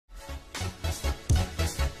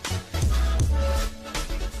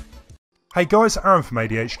Hey guys, Aaron from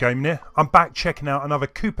ADH Gaming here. I'm back checking out another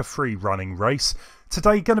Koopa Freerunning race.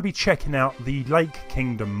 Today going to be checking out the Lake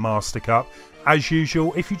Kingdom Master Cup. As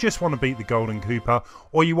usual, if you just want to beat the Golden Koopa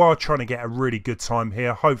or you are trying to get a really good time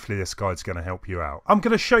here, hopefully this guide's going to help you out. I'm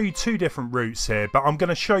going to show you two different routes here, but I'm going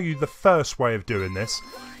to show you the first way of doing this,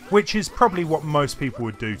 which is probably what most people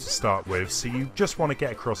would do to start with. So you just want to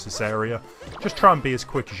get across this area. Just try and be as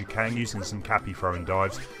quick as you can using some cappy throwing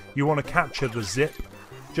dives. You want to capture the zip.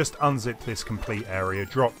 Just unzip this complete area,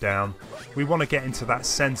 drop down. We want to get into that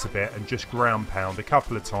centre bit and just ground pound a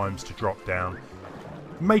couple of times to drop down.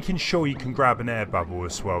 Making sure you can grab an air bubble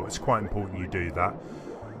as well, it's quite important you do that.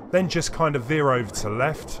 Then just kind of veer over to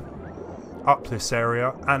left, up this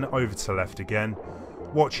area and over to left again.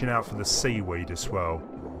 Watching out for the seaweed as well.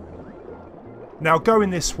 Now going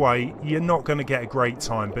this way, you're not going to get a great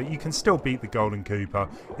time, but you can still beat the Golden Koopa.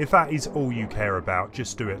 If that is all you care about,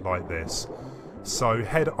 just do it like this. So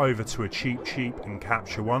head over to a cheap and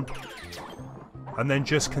capture one, and then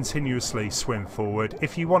just continuously swim forward.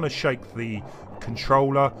 If you want to shake the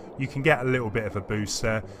controller, you can get a little bit of a boost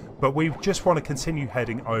there, but we just want to continue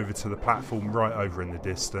heading over to the platform right over in the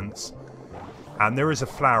distance. And there is a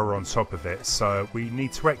flower on top of it, so we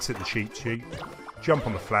need to exit the cheap, jump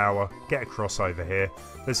on the flower, get across over here.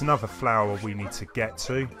 There's another flower we need to get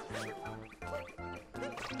to,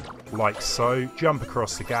 like so. Jump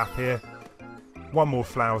across the gap here. One more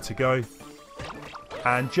flower to go,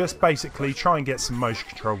 and just basically try and get some motion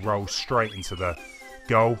control rolls straight into the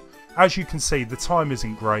goal. As you can see, the time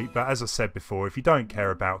isn't great, but as I said before, if you don't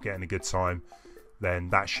care about getting a good time, then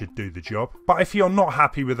that should do the job. But if you're not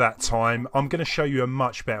happy with that time, I'm going to show you a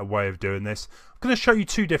much better way of doing this. I'm going to show you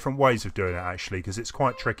two different ways of doing it actually, because it's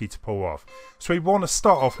quite tricky to pull off. So we want to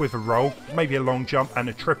start off with a roll, maybe a long jump and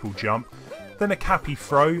a triple jump, then a cappy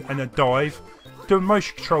throw and a dive. Do a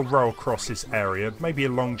motion control roll across this area, maybe a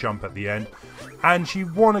long jump at the end, and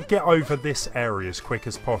you want to get over this area as quick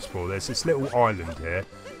as possible. There's this little island here.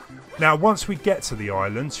 Now once we get to the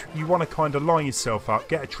island, you want to kind of line yourself up,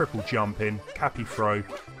 get a triple jump in, cappy throw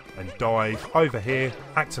and dive over here,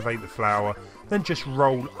 activate the flower, then just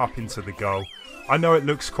roll up into the goal. I know it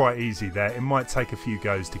looks quite easy there, it might take a few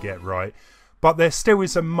goes to get right, but there still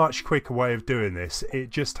is a much quicker way of doing this. It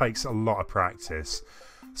just takes a lot of practice.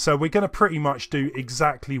 So we're going to pretty much do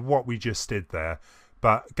exactly what we just did there,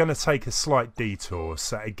 but going to take a slight detour.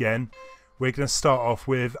 So again, we're going to start off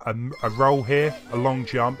with a roll here, a long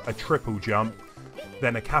jump, a triple jump,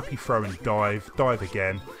 then a cappy throw and dive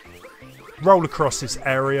again, roll across this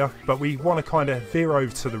area, but we want to kind of veer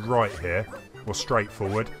over to the right here, or straight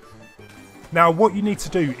forward. Now what you need to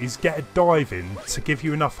do is get a dive in to give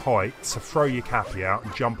you enough height to throw your cappy out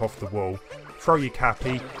and jump off the wall, throw your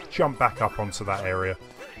cappy, jump back up onto that area,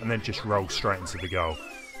 and then just roll straight into the goal.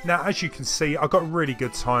 Now as you can see, I got a really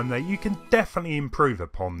good time there. You can definitely improve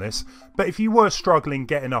upon this, but if you were struggling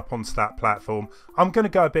getting up onto that platform, I'm going to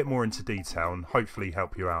go a bit more into detail and hopefully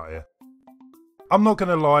help you out here. I'm not going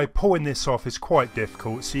to lie, pulling this off is quite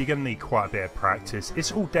difficult, so you're going to need quite a bit of practice.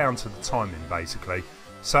 It's all down to the timing basically.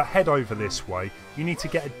 So head over this way, you need to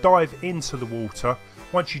get a dive into the water.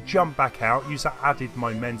 Once you jump back out, use that added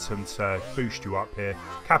momentum to boost you up here,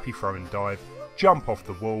 cappy throw and dive. Jump off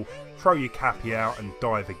the wall, throw your cappy out and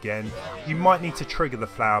dive again. You might need to trigger the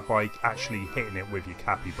flower by actually hitting it with your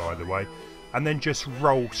cappy, by the way, and then just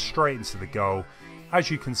roll straight into the goal. As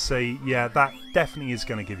you can see, yeah, that definitely is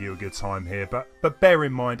going to give you a good time here, but bear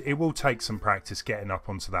in mind it will take some practice getting up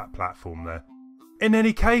onto that platform there. In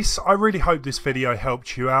any case, I really hope this video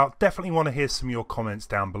helped you out. Definitely want to hear some of your comments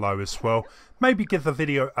down below as well. Maybe give the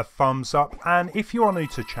video a thumbs up, and if you are new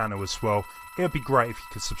to the channel as well, it would be great if you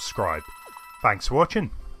could subscribe. Thanks for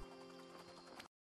watching.